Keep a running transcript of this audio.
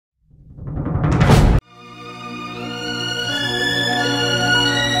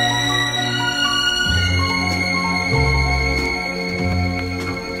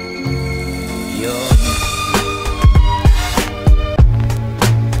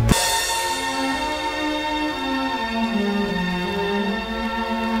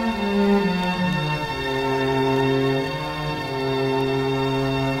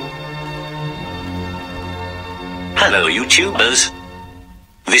YouTubers.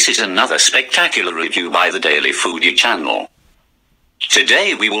 This is another spectacular review by the Daily Foodie channel.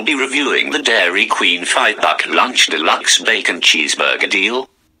 Today we will be reviewing the Dairy Queen $5 Lunch Deluxe Bacon Cheeseburger deal.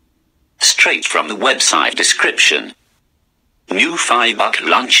 Straight from the website description. New $5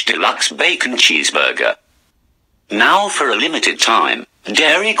 Lunch Deluxe Bacon Cheeseburger. Now for a limited time,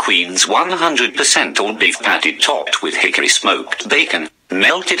 Dairy Queen's 100% all beef patty topped with hickory smoked bacon,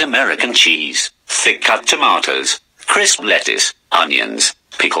 melted American cheese, thick cut tomatoes, crisp lettuce, onions,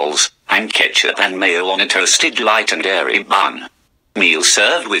 pickles, and ketchup and mayo on a toasted light and airy bun. Meal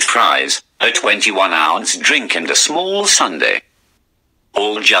served with fries, a 21-ounce drink and a small sundae.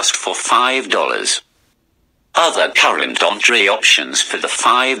 All just for $5. Other current entree options for the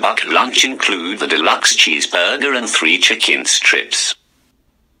 $5 lunch include the deluxe cheeseburger and 3 chicken strips.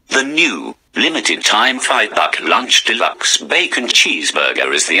 The new, limited-time $5 lunch deluxe bacon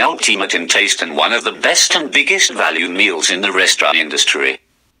cheeseburger is the ultimate in taste and one of the best and biggest value meals in the restaurant industry.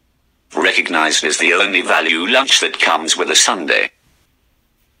 Recognized as the only value lunch that comes with a sundae.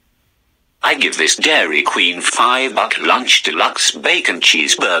 I give this Dairy Queen $5 Lunch Deluxe Bacon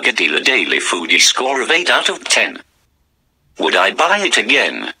Cheeseburger deal a Daily Foodie score of 8 out of 10. Would I buy it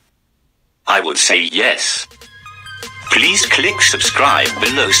again? I would say yes. Please click subscribe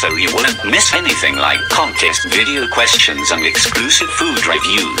below so you won't miss anything like contest video questions and exclusive food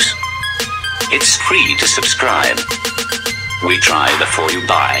reviews. It's free to subscribe. We try before you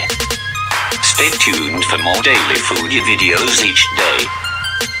buy. Stay tuned for more Daily Foodie videos each day.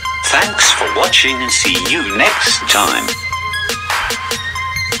 Thanks for watching and see you next time.